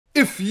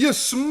If you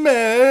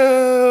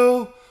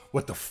smell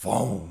what the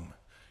foam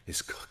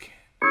is cooking.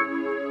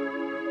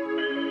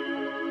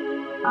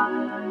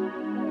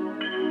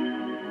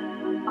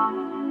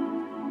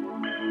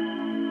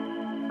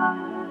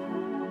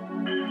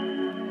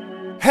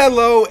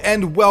 Hello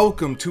and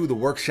welcome to the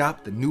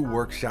workshop, the new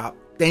workshop.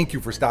 Thank you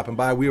for stopping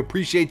by. We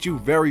appreciate you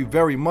very,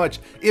 very much.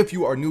 If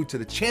you are new to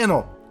the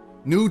channel,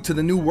 new to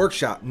the new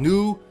workshop,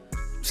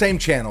 same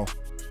channel,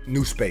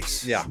 new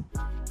space. Yeah.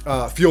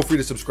 Feel free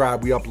to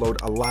subscribe. We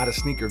upload a lot of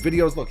sneaker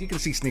videos. Look, you can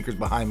see sneakers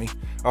behind me.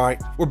 All right,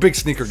 we're big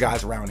sneaker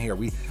guys around here.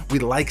 We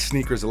like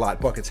sneakers a lot.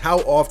 Buckets, how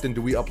often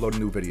do we upload a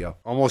new video?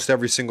 Almost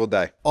every single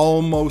day.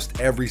 Almost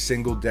every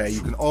single day.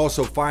 You can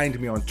also find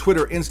me on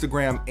Twitter,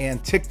 Instagram,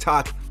 and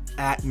TikTok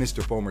at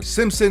Mr. Foamer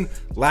Simpson.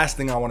 Last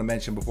thing I want to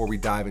mention before we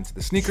dive into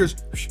the sneakers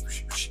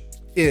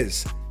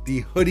is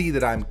the hoodie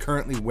that I'm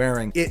currently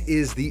wearing. It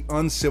is the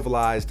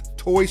Uncivilized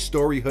Toy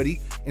Story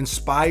hoodie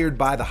inspired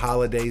by the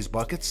holidays,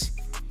 Buckets.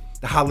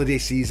 The holiday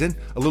season,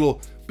 a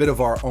little bit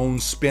of our own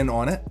spin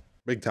on it.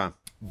 Big time.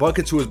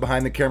 Buckets, who is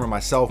behind the camera,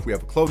 myself, we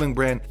have a clothing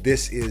brand.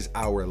 This is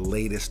our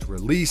latest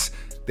release.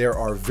 There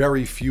are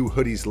very few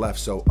hoodies left,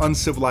 so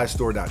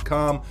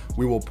uncivilizedstore.com.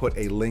 We will put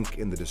a link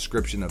in the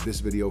description of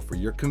this video for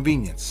your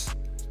convenience.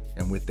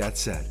 And with that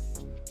said,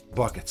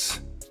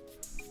 Buckets,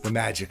 the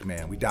magic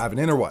man. We diving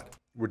in or what?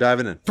 We're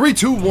diving in. 3,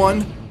 2,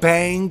 1,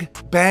 bang,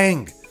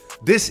 bang.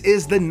 This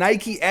is the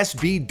Nike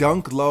SB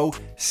Dunk Low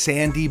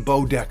Sandy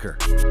Bodecker.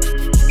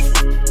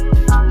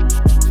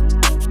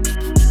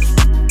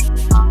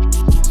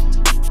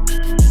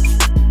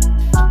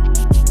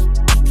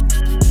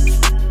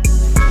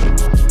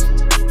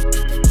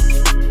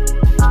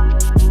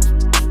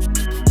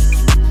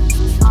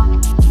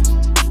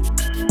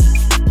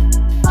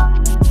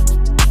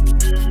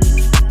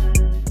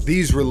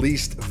 These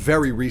released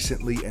very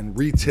recently and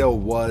retail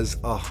was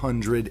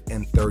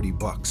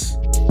 $130.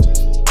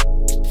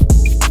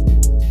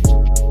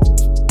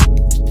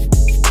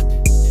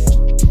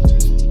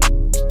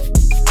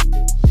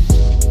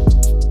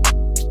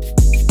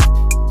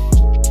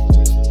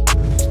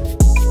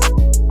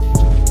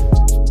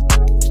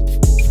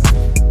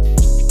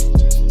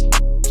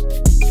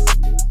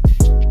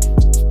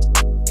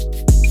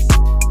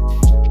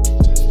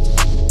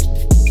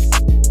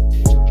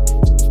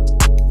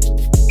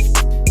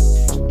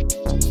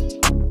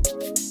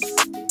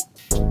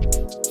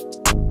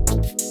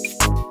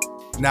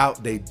 Now,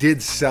 they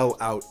did sell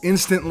out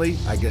instantly.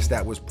 I guess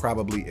that was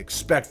probably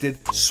expected.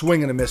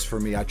 Swing and a miss for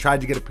me. I tried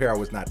to get a pair, I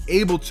was not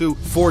able to.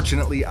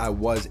 Fortunately, I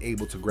was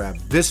able to grab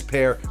this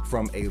pair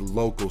from a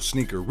local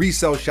sneaker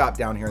resale shop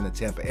down here in the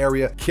Tampa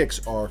area.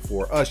 Kicks are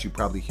for us. You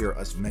probably hear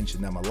us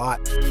mention them a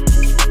lot.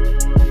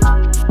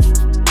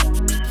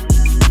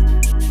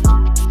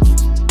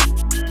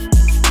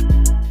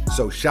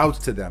 So shouts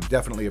to them,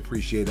 definitely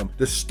appreciate them.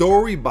 The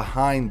story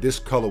behind this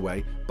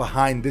colorway,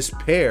 behind this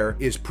pair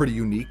is pretty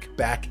unique.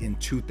 Back in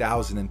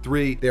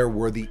 2003, there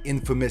were the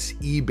infamous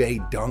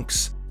eBay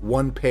dunks.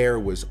 One pair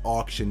was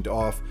auctioned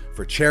off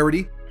for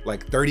charity,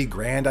 like 30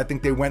 grand I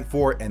think they went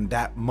for, and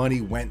that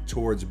money went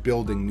towards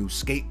building new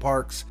skate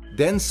parks.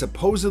 Then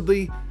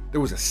supposedly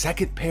there was a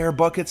second pair,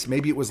 Buckets,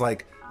 maybe it was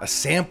like a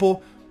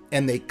sample,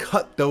 and they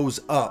cut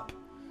those up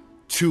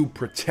to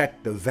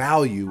protect the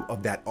value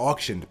of that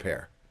auctioned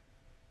pair.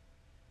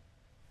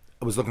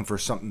 I was looking for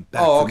something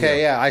back. Oh,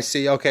 okay, yeah, I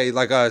see. Okay,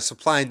 like a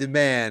supply and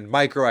demand,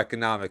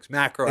 microeconomics,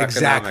 macroeconomics.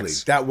 Exactly.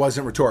 That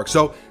wasn't rhetoric.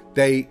 So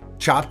they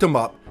chopped them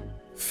up.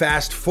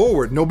 Fast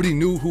forward, nobody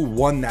knew who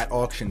won that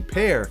auction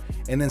pair,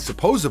 and then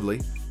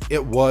supposedly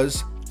it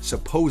was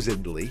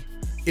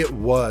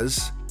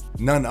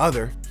none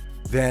other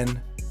than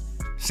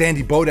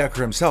Sandy Bodecker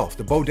himself,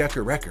 the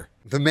Bodecker Wrecker.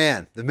 The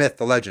man, the myth,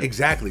 the legend.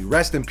 Exactly.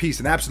 Rest in peace,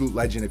 an absolute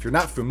legend. If you're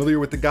not familiar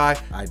with the guy,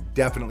 I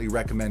definitely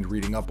recommend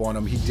reading up on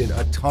him. He did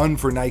a ton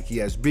for Nike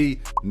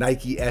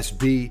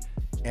SB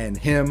and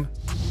him,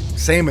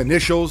 same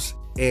initials,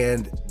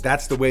 and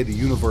that's the way the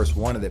universe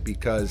wanted it,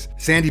 because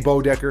Sandy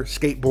Bodecker,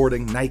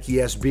 skateboarding, Nike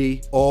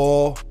SB,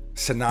 all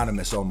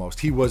synonymous almost.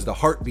 He was the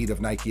heartbeat of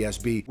Nike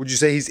SB. Would you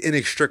say he's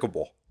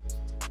inextricable?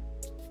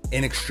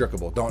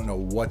 Inextricable. Don't know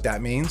what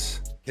that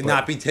means.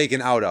 Cannot be taken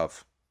out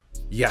of.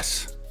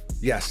 Yes.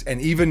 Yes, and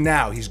even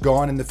now, he's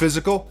gone in the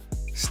physical,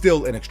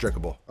 still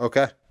inextricable.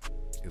 Okay.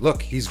 Look,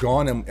 he's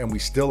gone and we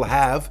still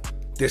have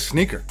this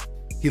sneaker.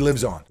 He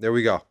lives on. There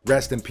we go.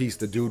 Rest in peace,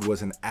 the dude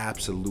was an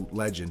absolute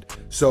legend.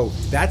 So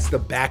that's the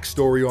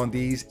backstory on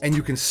these, and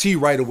you can see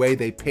right away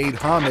they paid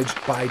homage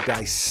by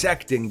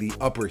dissecting the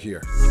upper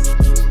here.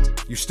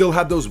 You still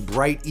have those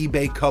bright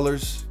eBay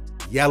colors,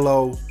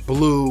 yellow,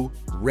 blue,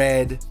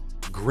 red,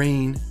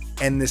 green,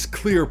 and this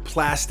clear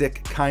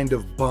plastic kind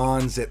of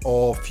bonds it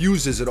all,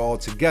 fuses it all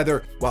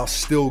together while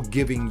still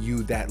giving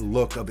you that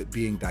look of it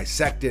being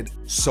dissected,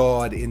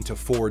 sawed into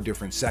 4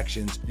 different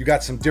sections. You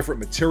got some different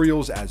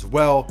materials as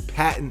well,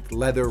 patent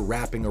leather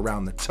wrapping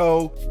around the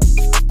toe,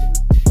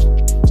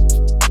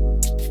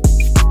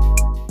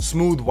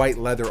 smooth white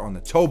leather on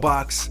the toe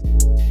box,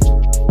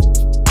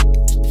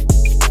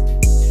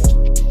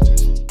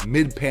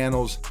 mid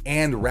panels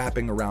and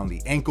wrapping around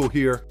the ankle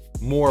here.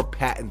 more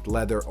patent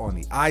leather on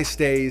the eye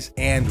stays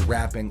and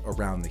wrapping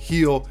around the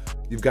heel.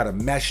 You've got a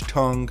mesh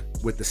tongue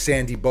with the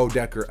Sandy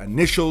Bodecker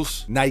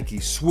initials, Nike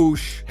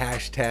swoosh,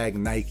 hashtag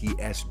Nike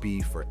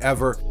SB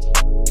forever.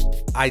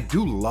 I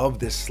do love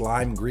this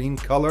slime green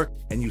color,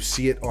 and you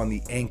see it on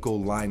the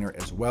ankle liner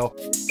as well.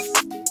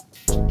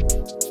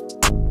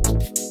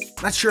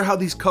 Not sure how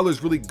these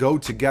colors really go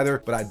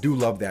together, but I do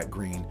love that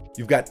green.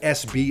 You've got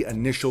SB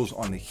initials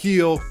on the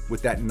heel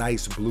with that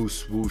nice blue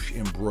swoosh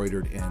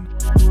embroidered in.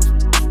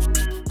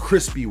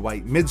 Crispy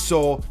white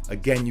midsole.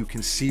 Again, you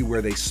can see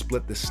where they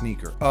split the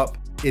sneaker up.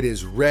 It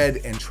is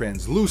red and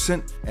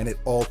translucent, and it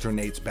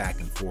alternates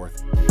back and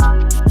forth.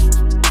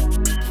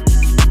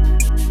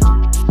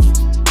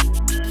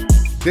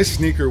 This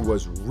sneaker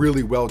was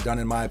really well done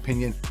in my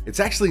opinion.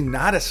 It's actually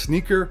not a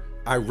sneaker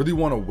I really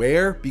want to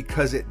wear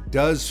because it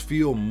does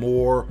feel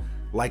more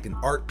like an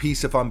art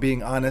piece, if I'm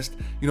being honest.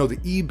 You know, the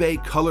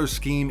eBay color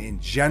scheme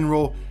in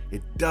general,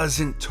 it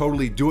doesn't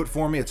totally do it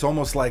for me. It's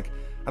almost like,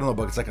 I don't know,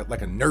 but it's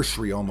like a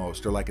nursery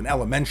almost, or like an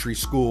elementary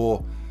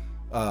school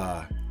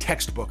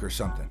textbook or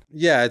something.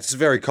 Yeah, it's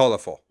very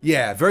colorful.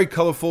 Yeah, very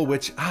colorful,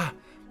 which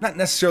not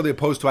necessarily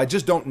opposed to. I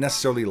just don't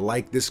necessarily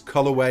like this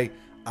colorway.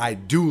 I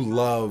do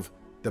love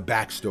the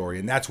backstory,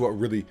 and that's what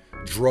really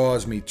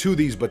draws me to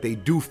these, but they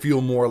do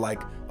feel more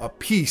like a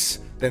piece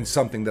than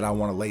something that I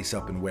want to lace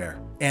up and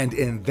wear. And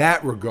in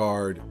that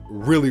regard,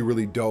 really,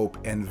 really dope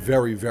and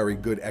very, very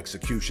good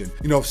execution.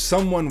 You know, if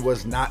someone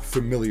was not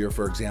familiar,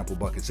 for example,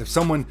 Buckets, if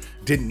someone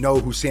didn't know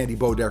who Sandy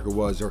Bodecker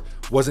was or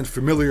wasn't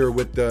familiar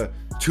with the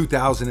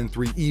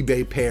 2003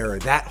 eBay pair,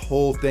 that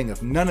whole thing,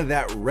 if none of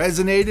that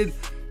resonated,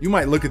 you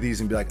might look at these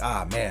and be like,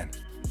 ah, man,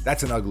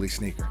 that's an ugly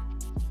sneaker.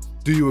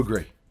 Do you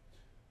agree?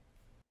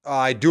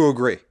 I do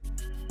agree.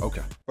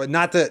 Okay. But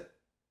not that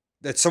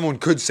someone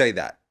could say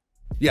that.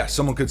 Yeah,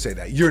 someone could say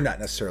that. You're not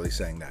necessarily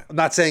saying that. I'm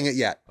not saying it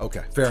yet.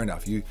 Okay, fair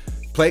enough. You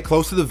play it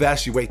close to the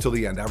vest, you wait till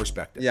the end. I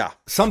respect it. Yeah.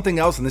 Something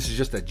else, and this is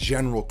just a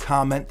general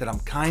comment that I'm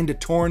kind of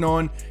torn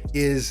on,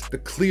 is the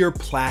clear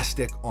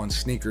plastic on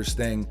sneakers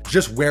thing.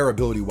 Just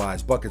wearability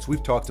wise, Buckets,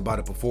 we've talked about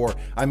it before.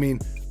 I mean,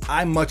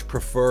 I much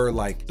prefer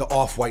like the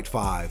Off-White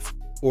 5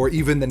 or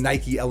even the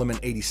Nike Element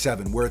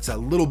 87, where it's a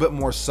little bit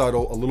more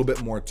subtle, a little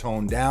bit more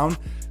toned down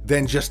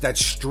than just that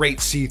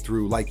straight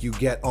see-through like you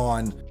get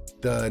on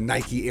the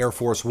Nike Air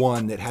Force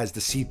One that has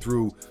the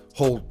see-through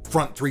whole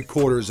front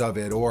 3/4 of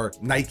it, or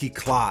Nike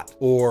Clot,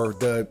 or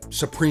the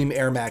Supreme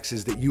Air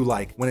Maxes that you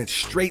like. When it's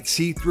straight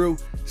see-through,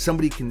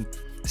 somebody can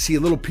see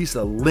a little piece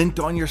of lint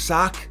on your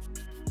sock.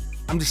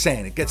 I'm just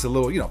saying, it gets a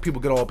little, you know,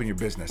 people get all up in your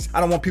business. I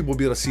don't want people to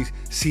be able to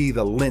see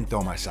the lint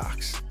on my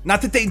socks.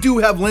 Not that they do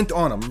have lint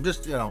on them,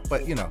 just, you know,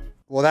 but you know.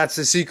 Well, that's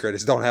the secret,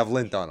 is don't have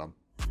lint on them.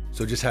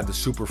 So just have the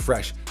super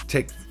fresh,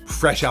 take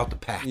fresh out the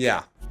pack.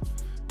 Yeah.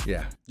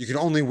 Yeah. You can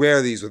only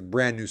wear these with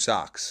brand new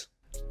socks.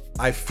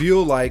 I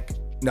feel like,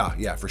 no,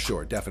 yeah, for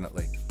sure,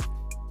 definitely.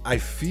 I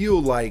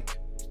feel like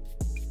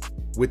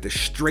with the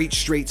straight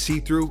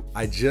see-through,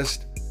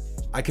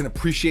 I can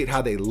appreciate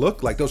how they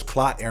look. Like those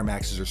Clot Air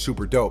Maxes are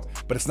super dope,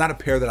 but it's not a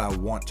pair that I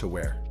want to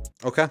wear.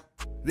 Okay.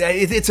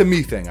 It's a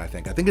me thing, I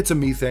think. I think it's a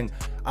me thing.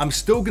 I'm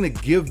still gonna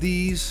give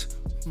these,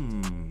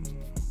 I'm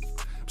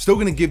still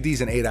gonna give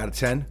these an 8 out of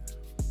 10.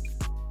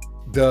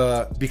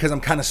 Because I'm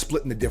kind of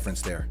splitting the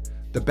difference there.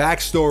 The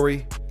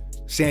backstory,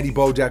 Sandy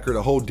Bodecker,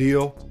 the whole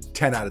deal,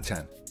 10 out of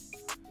 10.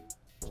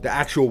 The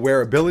actual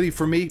wearability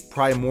for me,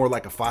 probably more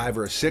like a 5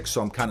 or a 6,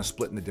 so I'm kind of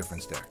splitting the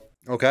difference there.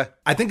 Okay.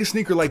 I think a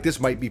sneaker like this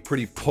might be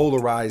pretty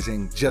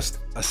polarizing just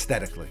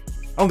aesthetically.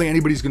 I don't think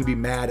anybody's gonna be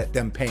mad at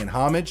them paying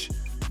homage,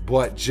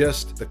 but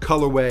just the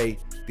colorway,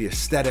 the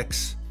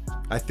aesthetics,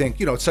 I think,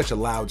 you know, it's such a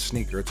loud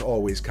sneaker. It's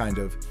always kind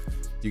of,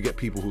 you get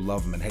people who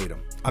love them and hate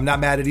them. I'm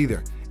not mad at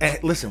either.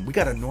 And listen, we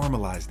gotta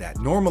normalize that.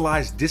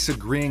 Normalize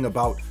disagreeing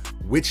about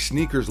which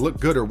sneakers look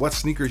good or what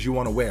sneakers you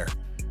wanna wear.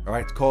 All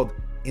right, it's called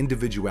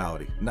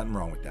individuality. Nothing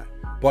wrong with that.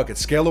 Bucket,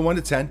 scale of 1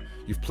 to 10,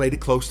 you've played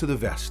it close to the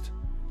vest.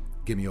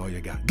 Give me all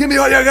you got. Give me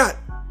all you got.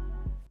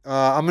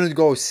 I'm gonna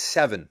go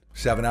 7.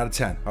 7 out of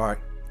 10. All right,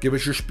 give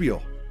us your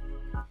spiel.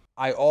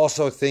 I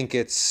also think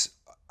it's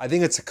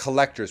a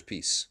collector's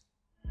piece.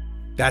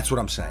 That's what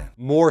I'm saying.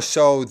 More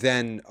so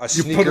than a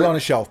sneaker. You put it on a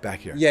shelf back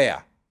here.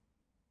 Yeah.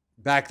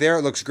 Back there,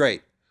 it looks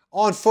great.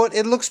 On foot,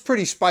 it looks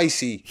pretty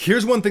spicy.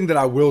 Here's one thing that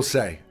I will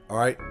say, all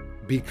right?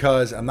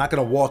 Because I'm not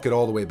gonna walk it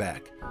all the way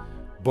back.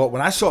 But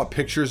when I saw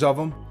pictures of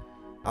them,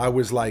 I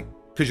was like,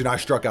 because you know, I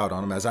struck out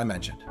on them, as I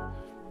mentioned.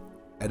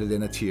 Added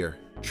in a tear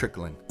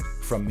trickling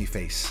from me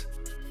face.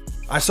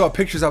 I saw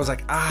pictures, I was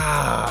like,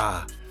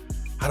 I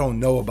don't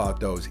know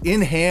about those.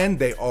 In hand,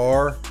 they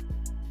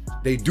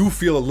do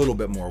feel a little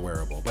bit more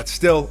wearable, but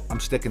still, I'm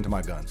sticking to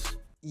my guns.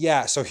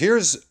 Yeah, so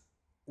here's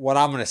what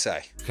I'm gonna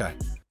say. Okay.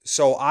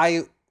 So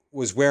I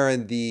was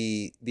wearing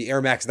the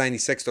Air Max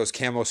 96, those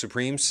camo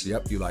Supremes.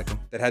 Yep, you like them.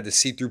 That had the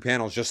see-through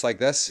panels just like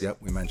this. Yep,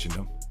 we mentioned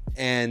them.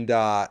 And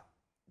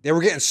they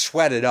were getting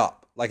sweated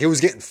up. Like it was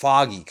getting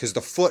foggy because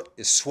the foot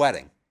is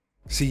sweating.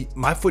 See,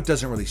 my foot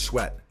doesn't really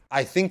sweat.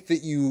 I think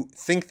that you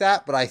think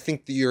that, but I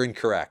think that you're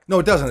incorrect. No,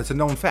 it doesn't. It's a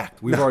known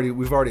fact. We've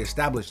already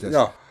established this.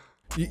 No.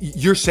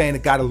 You're saying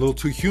it got a little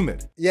too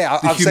humid. Yeah,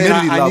 The I'm saying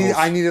humidity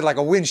I needed like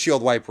a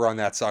windshield wiper on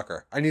that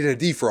sucker. I needed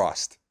a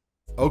defrost.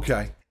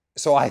 Okay.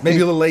 So I Maybe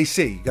think, a little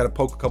AC. You got to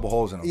poke a couple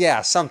holes in them.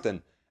 yeah,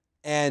 something.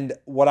 And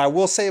what I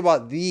will say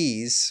about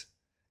these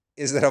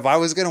is that if I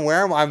was going to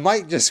wear them, I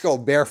might just go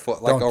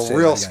barefoot like Don't say a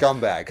real that again.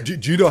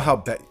 scumbag. Do you know how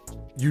bad?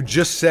 You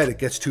just said it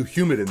gets too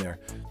humid in there.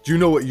 Do you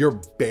know what your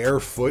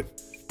barefoot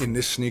in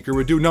this sneaker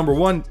would do? Number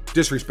one,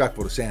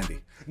 disrespectful to Sandy.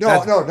 No,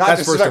 not that's first and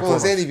disrespectful to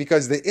foremost. Sandy,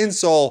 because the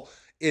insole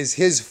is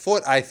his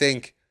foot, I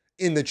think,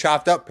 in the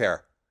chopped up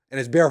pair, and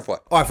it's barefoot.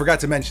 Oh, I forgot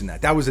to mention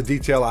that. That was a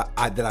detail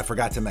that I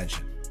forgot to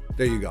mention.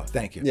 There you go.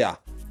 Thank you. Yeah.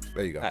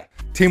 There you go. Hey.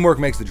 Teamwork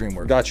makes the dream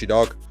work. Got you,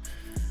 dog.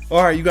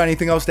 All right, you got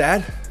anything else to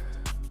add?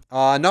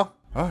 No.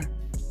 All right.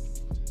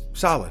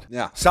 Solid.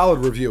 Yeah. Solid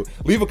review.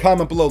 Leave a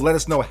comment below. Let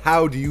us know,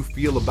 how do you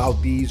feel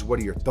about these? What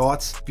are your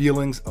thoughts,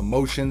 feelings,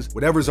 emotions?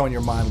 Whatever's on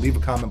your mind, leave a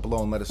comment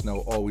below and let us know.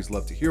 Always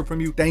love to hear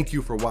from you. Thank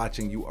you for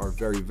watching. You are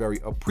very, very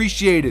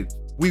appreciated.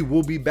 We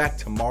will be back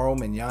tomorrow,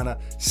 mañana.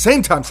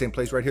 Same time, same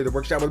place, right here, the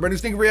workshop with a brand new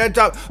sneaker for your head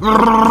top.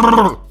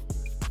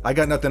 I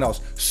got nothing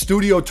else.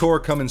 Studio tour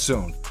coming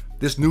soon.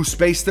 This new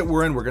space that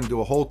we're in, we're going to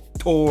do a whole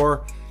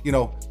tour, you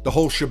know, the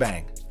whole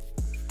shebang.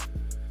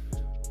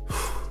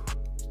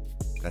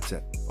 That's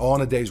it. All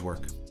in a day's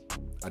work.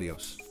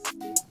 Adios.